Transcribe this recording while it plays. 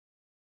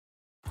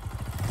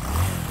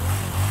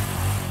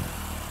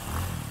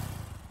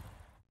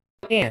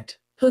Ant.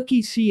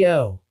 Hookie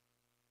Co.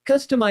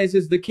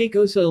 Customizes the Cake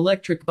Ösa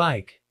electric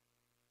bike.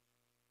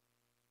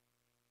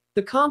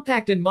 The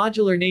compact and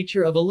modular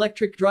nature of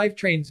electric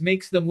drivetrains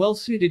makes them well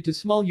suited to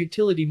small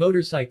utility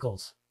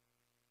motorcycles.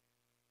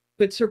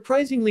 But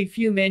surprisingly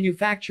few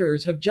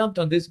manufacturers have jumped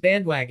on this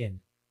bandwagon.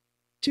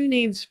 Two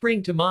names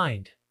spring to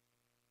mind: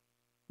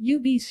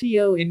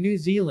 UBCO in New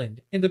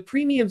Zealand, and the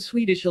premium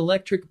Swedish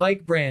electric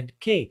bike brand,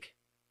 Cake.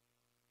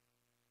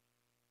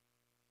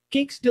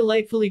 Cake's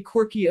delightfully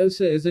quirky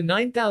Ösa is a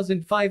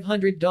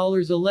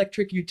 $9,500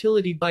 electric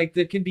utility bike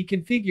that can be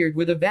configured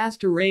with a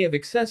vast array of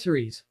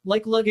accessories,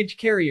 like luggage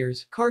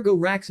carriers, cargo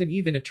racks and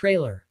even a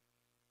trailer.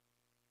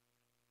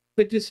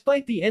 But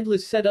despite the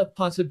endless setup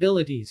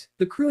possibilities,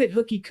 the crew at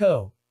Hookie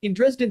Co. in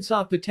Dresden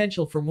saw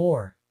potential for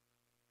more.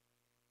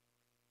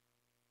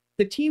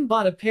 The team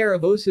bought a pair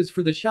of Ösas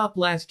for the shop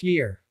last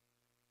year.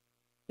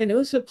 An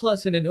Ösa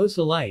Plus and an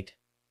Ösa Lite.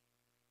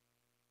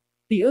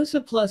 The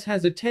Ösa Plus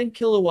has a 10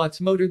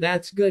 kilowatts motor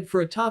that's good for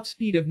a top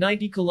speed of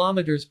 90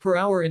 kilometers per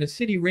hour and a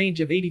city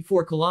range of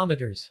 84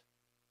 kilometers.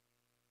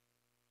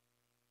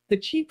 The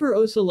cheaper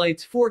Ösa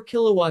Lite's 4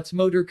 kilowatts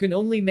motor can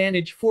only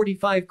manage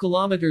 45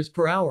 kilometers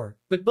per hour,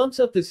 but bumps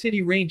up the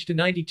city range to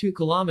 92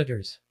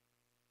 kilometers.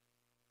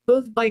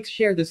 Both bikes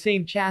share the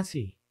same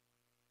chassis.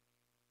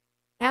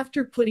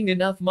 After putting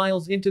enough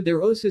miles into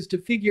their Ösas to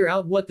figure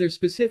out what their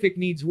specific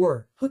needs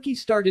were, Hookie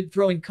started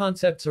throwing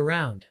concepts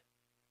around.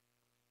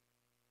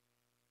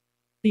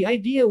 The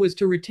idea was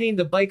to retain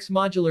the bike's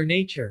modular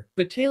nature,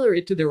 but tailor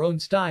it to their own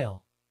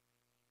style.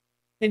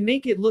 And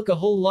make it look a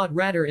whole lot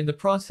radder in the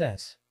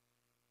process.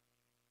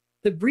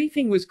 The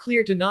briefing was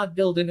clear: to not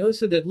build an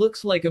Ösa that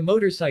looks like a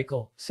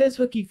motorcycle, says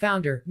Hookie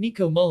founder,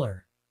 Nico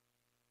Muller.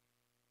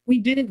 We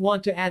didn't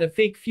want to add a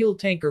fake fuel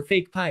tank or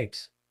fake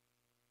pipes.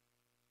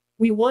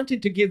 We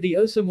wanted to give the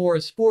Ösa more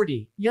a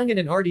sporty, young and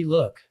an arty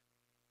look.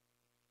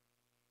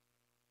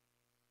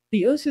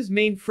 The Ösa's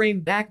main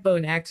frame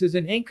backbone acts as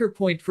an anchor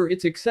point for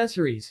its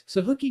accessories,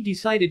 so Hookie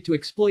decided to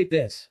exploit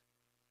this.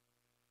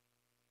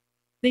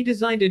 They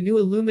designed a new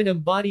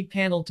aluminum body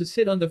panel to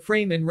sit on the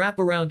frame and wrap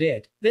around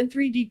it, then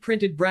 3D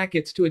printed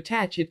brackets to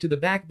attach it to the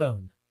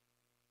backbone.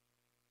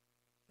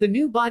 The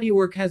new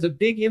bodywork has a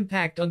big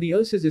impact on the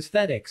Ösa's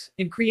aesthetics,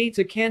 and creates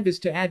a canvas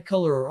to add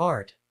color or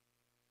art.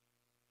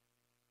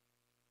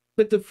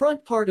 But the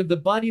front part of the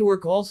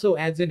bodywork also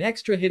adds an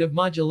extra hit of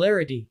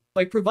modularity,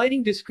 by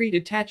providing discrete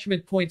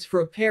attachment points for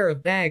a pair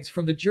of bags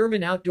from the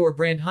German outdoor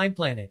brand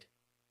Heimplanet.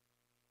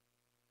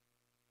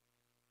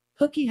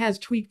 Hookie has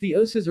tweaked the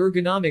Ösa's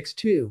ergonomics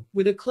too,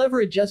 with a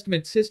clever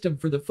adjustment system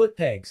for the foot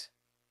pegs.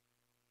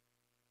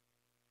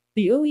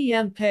 The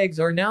OEM pegs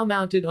are now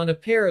mounted on a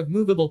pair of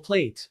movable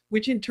plates,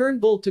 which in turn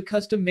bolt to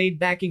custom-made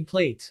backing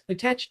plates,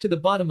 attached to the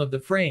bottom of the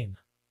frame.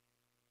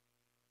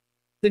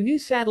 The new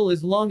saddle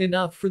is long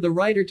enough for the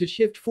rider to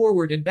shift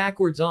forward and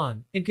backwards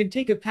on, and can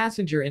take a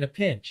passenger in a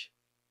pinch.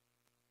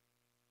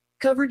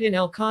 Covered in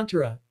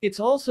Alcantara, it's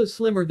also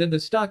slimmer than the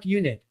stock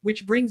unit,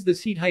 which brings the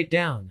seat height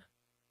down.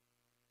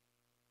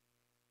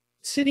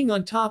 Sitting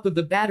on top of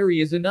the battery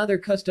is another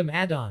custom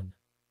add-on: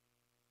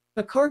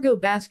 a cargo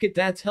basket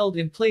that's held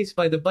in place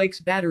by the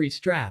bike's battery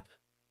strap.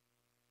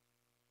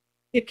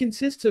 It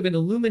consists of an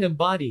aluminum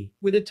body,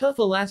 with a tough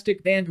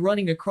elastic band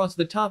running across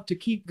the top to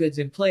keep goods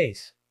in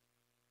place.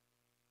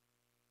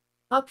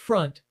 Up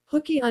front,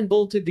 Hookie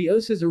unbolted the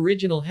Ösa's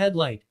original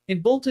headlight,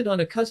 and bolted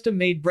on a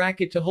custom-made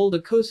bracket to hold a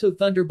Coso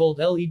Thunderbolt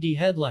LED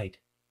headlight.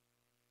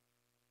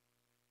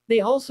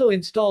 They also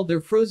installed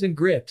their frozen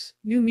grips,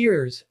 new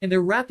mirrors, and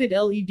their rapid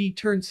LED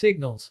turn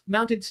signals,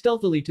 mounted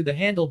stealthily to the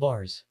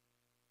handlebars.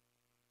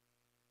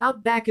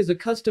 Out back is a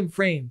custom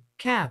frame,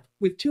 cap,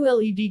 with two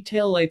LED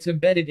taillights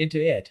embedded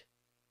into it.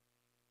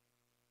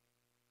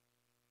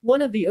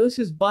 One of the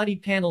Ösa's body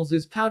panels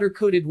is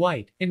powder-coated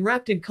white, and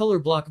wrapped in color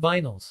block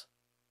vinyls.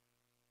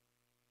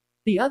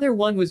 The other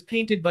one was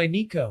painted by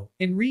Nico,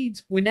 and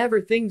reads, "Whenever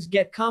things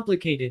get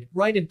complicated,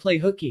 write and play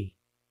Hookie."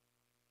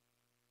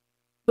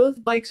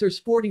 Both bikes are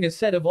sporting a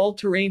set of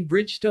all-terrain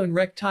Bridgestone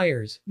Rec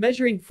tires,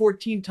 measuring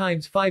 14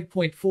 x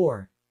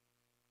 5.4.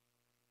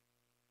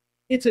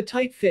 It's a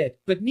tight fit,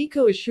 but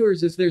Nico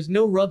assures us there's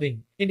no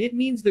rubbing, and it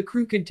means the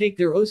crew can take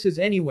their Ösas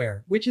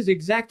anywhere, which is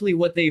exactly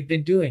what they've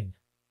been doing.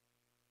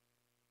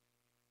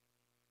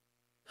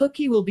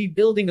 Hookie will be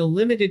building a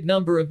limited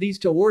number of these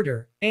to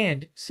order,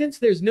 and, since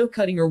there's no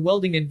cutting or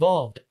welding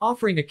involved,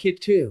 offering a kit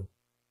too.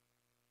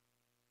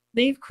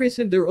 They've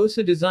christened their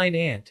Ösa design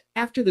Ant,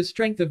 after the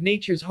strength of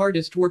nature's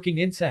hardest working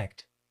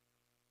insect.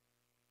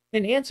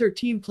 And ants are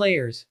team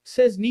players,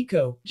 says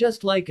Nico,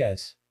 just like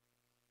us.